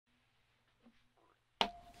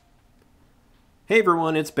Hey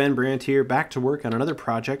everyone, it's Brandt here, back to work on another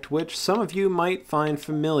project which some of you might find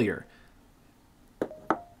familiar.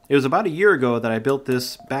 It was about a year ago that I built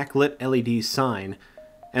this backlit LED sign,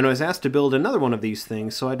 and I was asked to build another one of these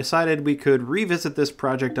things, so I decided we could revisit this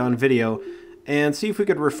project on video and see if we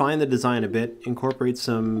could refine the design a bit, incorporate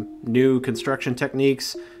some new construction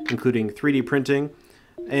techniques, including 3D printing,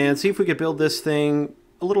 and see if we could build this thing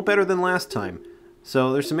a little better than last time.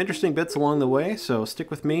 So there's some interesting bits along the way, so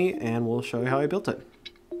stick with me and we'll show you how I built it.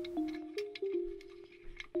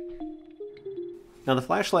 Now the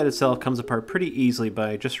flashlight itself comes apart pretty easily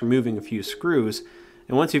by just removing a few screws,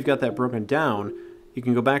 and once you've got that broken down, you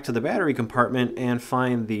can go back to the battery compartment and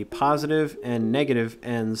find the positive and negative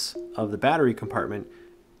ends of the battery compartment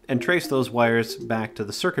and trace those wires back to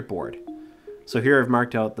the circuit board. So here I've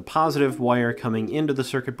marked out the positive wire coming into the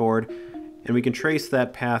circuit board, and we can trace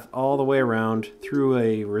that path all the way around through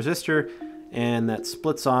a resistor, and that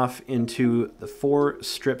splits off into the 4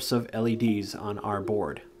 strips of LEDs on our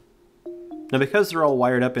board. Now because they're all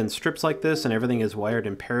wired up in strips like this and everything is wired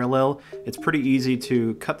in parallel, it's pretty easy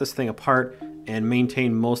to cut this thing apart and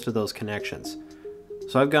maintain most of those connections.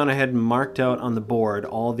 So I've gone ahead and marked out on the board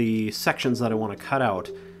all the sections that I want to cut out,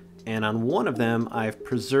 and on one of them I've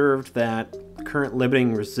preserved that current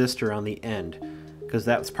limiting resistor on the end, because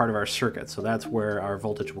that's part of our circuit, so that's where our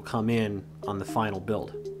voltage will come in on the final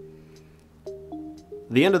build.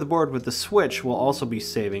 The end of the board with the switch will also be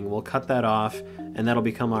saving. We'll cut that off, and that'll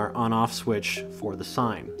become our on-off switch for the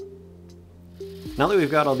sign. Now that we've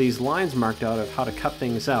got all these lines marked out of how to cut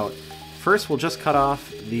things out, first we'll just cut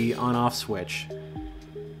off the on-off switch,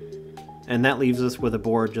 and that leaves us with a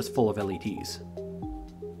board just full of LEDs.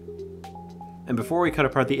 And before we cut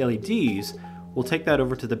apart the LEDs, we'll take that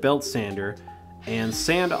over to the belt sander and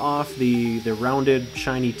sand off the rounded,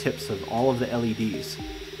 shiny tips of all of the LEDs.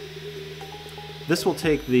 This will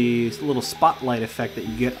take the little spotlight effect that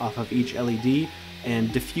you get off of each LED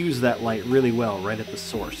and diffuse that light really well right at the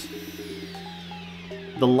source.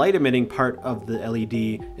 The light emitting part of the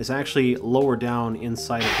LED is actually lower down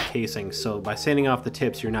inside of the casing, so by sanding off the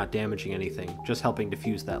tips you're not damaging anything, just helping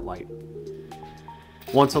diffuse that light.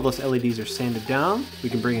 Once all those LEDs are sanded down, we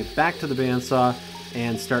can bring it back to the bandsaw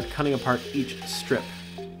and start cutting apart each strip.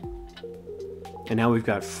 And now we've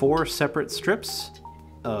got 4 separate strips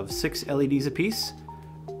of 6 LEDs apiece,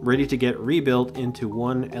 ready to get rebuilt into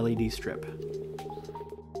one LED strip.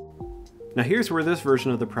 Now here's where this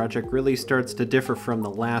version of the project really starts to differ from the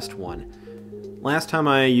last one. Last time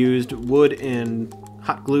I used wood and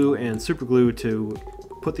hot glue and super glue to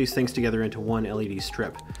put these things together into one LED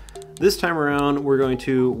strip. This time around we're going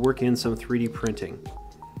to work in some 3D printing.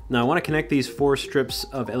 Now I want to connect these 4 strips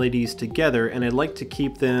of LEDs together, and I'd like to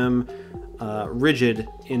keep them rigid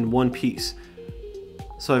in one piece.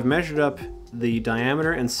 So I've measured up the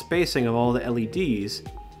diameter and spacing of all the LEDs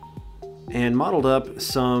and modeled up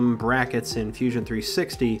some brackets in Fusion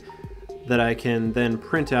 360 that I can then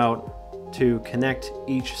print out to connect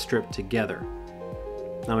each strip together.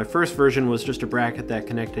 Now my first version was just a bracket that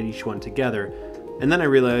connected each one together, and then I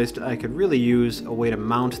realized I could really use a way to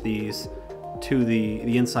mount these to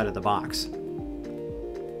the inside of the box.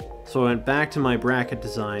 So I went back to my bracket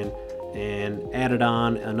design and added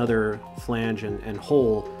on another flange and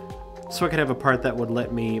hole so I could have a part that would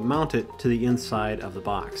let me mount it to the inside of the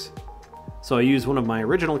box. So I used one of my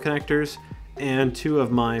original connectors and 2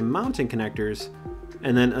 of my mounting connectors,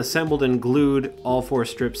 and then assembled and glued all 4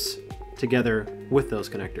 strips together with those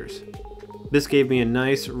connectors. This gave me a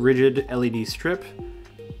nice rigid LED strip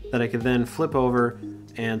that I could then flip over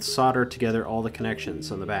and solder together all the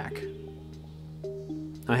connections on the back.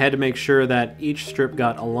 I had to make sure that each strip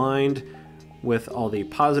got aligned with all the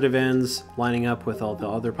positive ends lining up with all the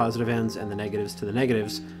other positive ends and the negatives to the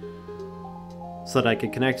negatives, so that I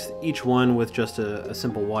could connect each one with just a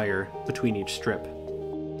simple wire between each strip.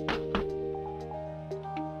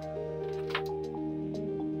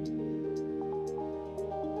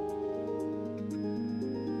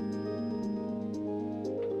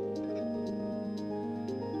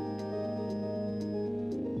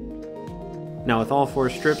 Now with all 4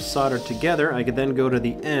 strips soldered together, I could then go to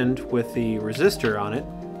the end with the resistor on it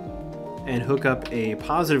and hook up a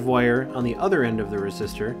positive wire on the other end of the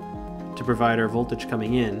resistor to provide our voltage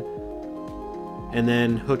coming in, and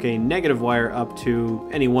then hook a negative wire up to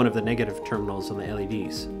any one of the negative terminals on the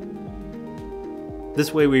LEDs.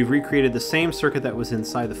 This way we've recreated the same circuit that was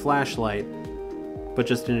inside the flashlight, but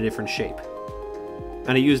just in a different shape.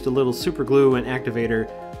 And I used a little super glue and activator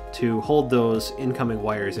to hold those incoming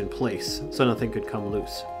wires in place so nothing could come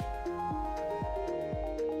loose.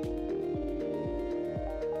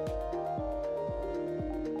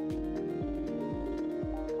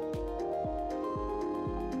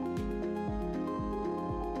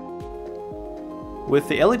 With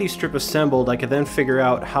the LED strip assembled, I could then figure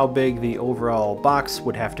out how big the overall box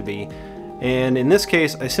would have to be, and in this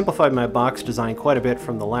case I simplified my box design quite a bit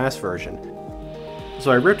from the last version. So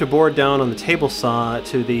I ripped a board down on the table saw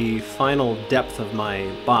to the final depth of my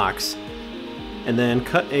box, and then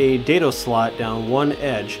cut a dado slot down one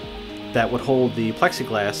edge that would hold the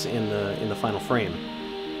plexiglass in the final frame.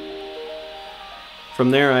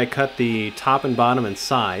 From there I cut the top and bottom and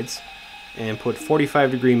sides, and put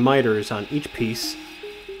 45-degree miters on each piece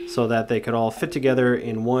so that they could all fit together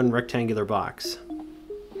in one rectangular box.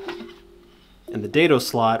 And the dado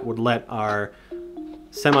slot would let our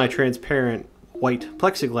semi-transparent white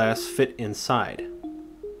plexiglass fit inside.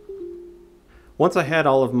 Once I had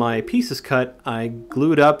all of my pieces cut, I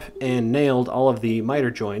glued up and nailed all of the miter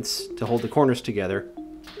joints to hold the corners together,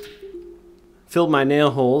 filled my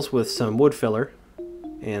nail holes with some wood filler,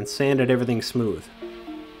 and sanded everything smooth.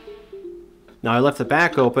 Now I left the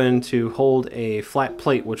back open to hold a flat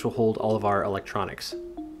plate which will hold all of our electronics.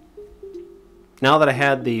 Now that I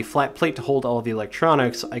had the flat plate to hold all of the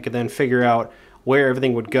electronics, I could then figure out where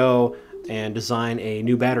everything would go and design a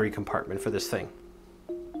new battery compartment for this thing.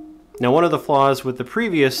 Now one of the flaws with the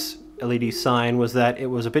previous LED sign was that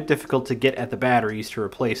it was a bit difficult to get at the batteries to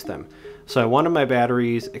replace them. So I wanted my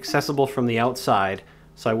batteries accessible from the outside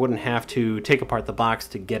so I wouldn't have to take apart the box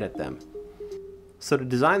to get at them. So to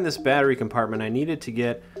design this battery compartment, I needed to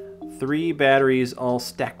get 3 batteries all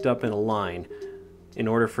stacked up in a line in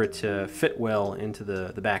order for it to fit well into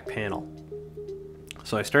the back panel.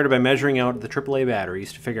 So I started by measuring out the AAA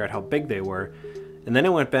batteries to figure out how big they were, and then I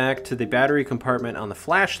went back to the battery compartment on the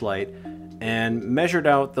flashlight and measured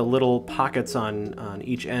out the little pockets on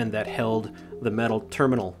each end that held the metal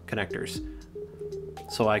terminal connectors,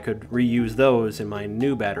 so I could reuse those in my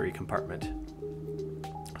new battery compartment.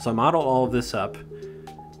 So I modeled all of this up,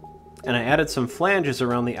 and I added some flanges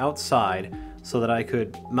around the outside so that I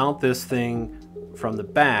could mount this thing from the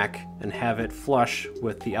back and have it flush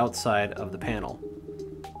with the outside of the panel.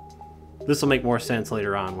 This will make more sense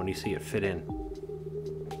later on when you see it fit in.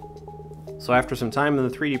 So after some time in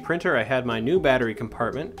the 3D printer, I had my new battery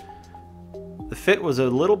compartment. The fit was a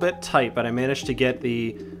little bit tight, but I managed to get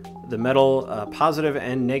the metal positive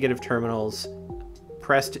and negative terminals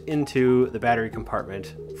pressed into the battery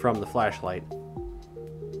compartment from the flashlight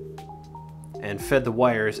and fed the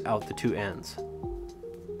wires out the 2 ends.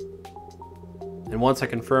 And once I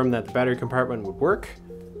confirmed that the battery compartment would work,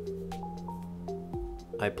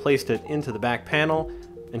 I placed it into the back panel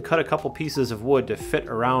and cut a couple pieces of wood to fit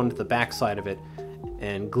around the back side of it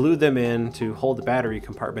and glued them in to hold the battery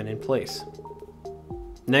compartment in place.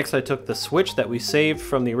 Next I took the switch that we saved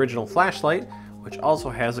from the original flashlight, which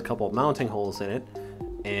also has a couple mounting holes in it,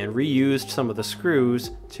 and reused some of the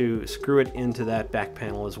screws to screw it into that back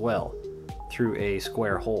panel as well, through a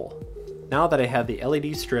square hole. Now that I had the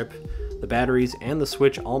LED strip, the batteries, and the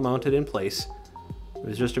switch all mounted in place, it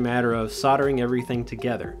was just a matter of soldering everything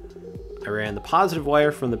together. I ran the positive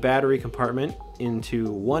wire from the battery compartment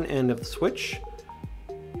into one end of the switch,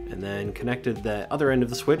 and then connected the other end of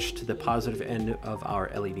the switch to the positive end of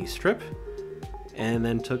our LED strip, and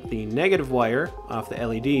then took the negative wire off the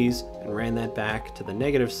LEDs and ran that back to the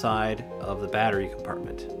negative side of the battery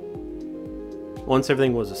compartment. Once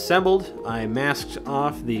everything was assembled, I masked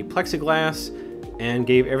off the plexiglass and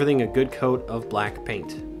gave everything a good coat of black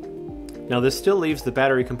paint. Now this still leaves the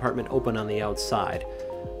battery compartment open on the outside,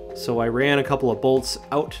 so I ran a couple of bolts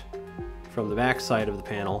out from the back side of the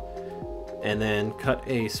panel and then cut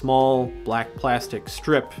a small black plastic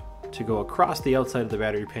strip to go across the outside of the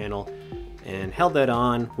battery panel and held that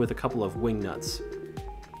on with a couple of wing nuts.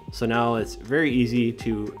 So now it's very easy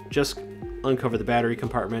to just uncover the battery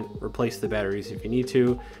compartment, replace the batteries if you need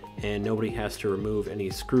to, and nobody has to remove any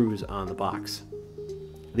screws on the box.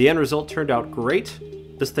 The end result turned out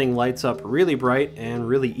great. This thing lights up really bright and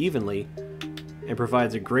really evenly and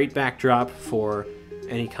provides a great backdrop for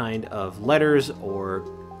any kind of letters or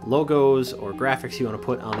logos or graphics you want to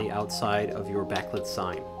put on the outside of your backlit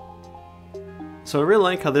sign. So I really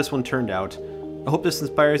like how this one turned out. I hope this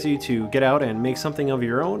inspires you to get out and make something of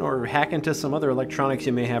your own or hack into some other electronics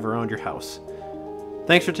you may have around your house.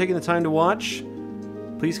 Thanks for taking the time to watch.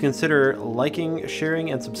 Please consider liking, sharing,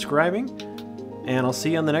 and subscribing, and I'll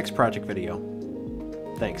see you on the next project video.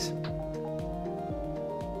 Thanks.